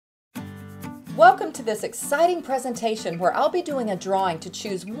Welcome to this exciting presentation where I'll be doing a drawing to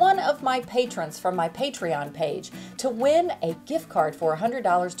choose one of my patrons from my Patreon page to win a gift card for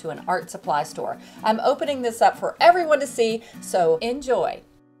 $100 to an art supply store. I'm opening this up for everyone to see, so enjoy.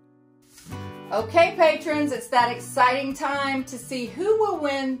 Okay, patrons, it's that exciting time to see who will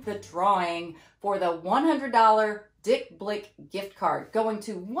win the drawing for the $100 Dick Blick gift card going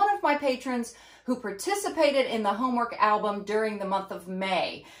to one of my patrons who participated in the homework album during the month of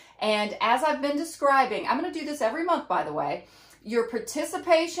May. And as I've been describing, I'm going to do this every month, by the way, your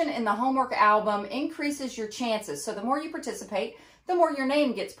participation in the homework album increases your chances. So the more you participate, the more your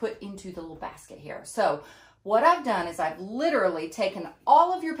name gets put into the little basket here. So what I've done is I've literally taken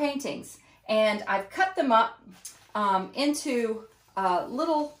all of your paintings and I've cut them up into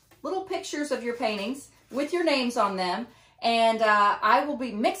little pictures of your paintings with your names on them. And I will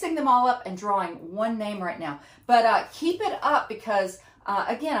be mixing them all up and drawing one name right now. But keep it up because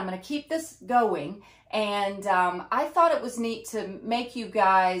again, I'm going to keep this going, and I thought it was neat to make you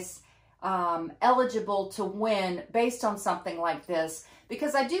guys eligible to win based on something like this,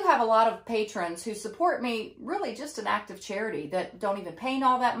 because I do have a lot of patrons who support me, really just an act of charity, that don't even paint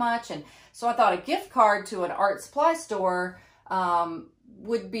all that much, and so I thought a gift card to an art supply store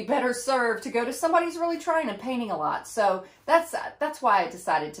would be better served to go to somebody who's really trying and painting a lot. So that's why I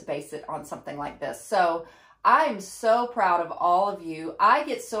decided to base it on something like this. So I am so proud of all of you. I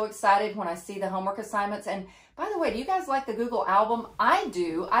get so excited when I see the homework assignments. And by the way, do you guys like the Google album? I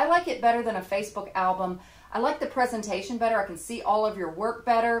do. I like it better than a Facebook album. I like the presentation better. I can see all of your work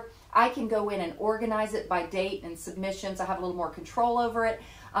better. I can go in and organize it by date and submissions. I have a little more control over it.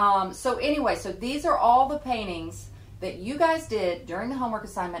 So anyway, so these are all the paintings that you guys did during the homework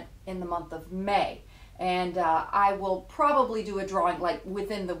assignment in the month of May. And I will probably do a drawing like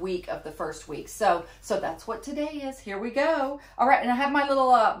within the week of the first week. So that's what today is. Here we go. All right, and I have my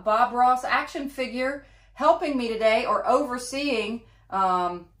little Bob Ross action figure helping me today, or overseeing.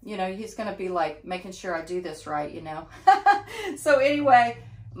 You know, he's going to be like making sure I do this right, you know. So anyway,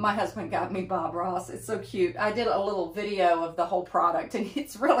 my husband got me Bob Ross. It's so cute. I did a little video of the whole product, and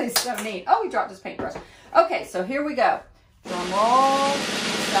it's really so neat. Oh, he dropped his paintbrush. Okay, so here we go. Drum roll,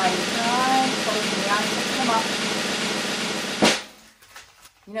 exciting time, closing the eyes, pick them up.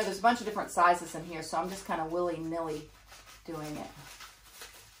 You know, there's a bunch of different sizes in here, so I'm just kind of willy-nilly doing it.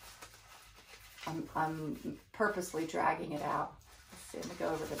 I'm purposely dragging it out. Let's see, let me go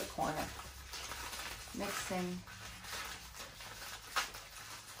over to the corner. Mixing.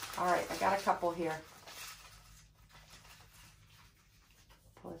 All right, I got a couple here.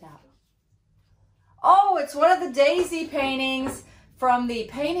 Pull it out. Oh, it's one of the daisy paintings from the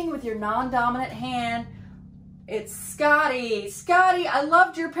Painting with Your Non-Dominant Hand. It's Scotty. Scotty, I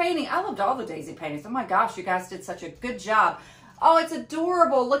loved your painting. I loved all the daisy paintings. Oh my gosh, you guys did such a good job. Oh, it's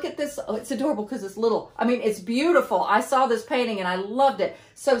adorable. Look at this. Oh, it's adorable because it's little. I mean, it's beautiful. I saw this painting and I loved it.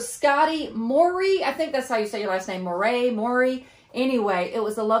 So Scotty Mori, I think that's how you say your last name, Mori. Anyway, it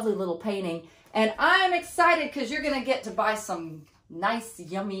was a lovely little painting. And I'm excited because you're going to get to buy some nice,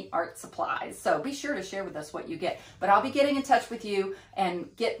 yummy art supplies. So be sure to share with us what you get. But I'll be getting in touch with you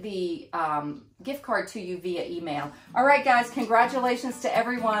and get the gift card to you via email. All right, guys, congratulations to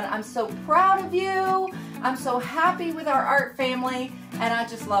everyone. I'm so proud of you. I'm so happy with our art family, and I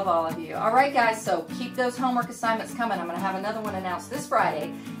just love all of you. All right, guys, so keep those homework assignments coming. I'm going to have another one announced this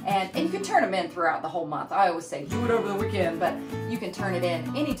Friday, and you can turn them in throughout the whole month. I always say do it over the weekend, but you can turn it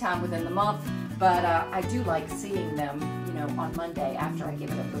in anytime within the month. But I do like seeing them, you know, on Monday after I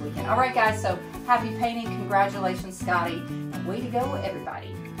give it up the weekend. All right, guys, so happy painting. Congratulations, Scotty. And way to go,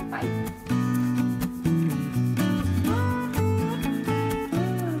 everybody. Bye.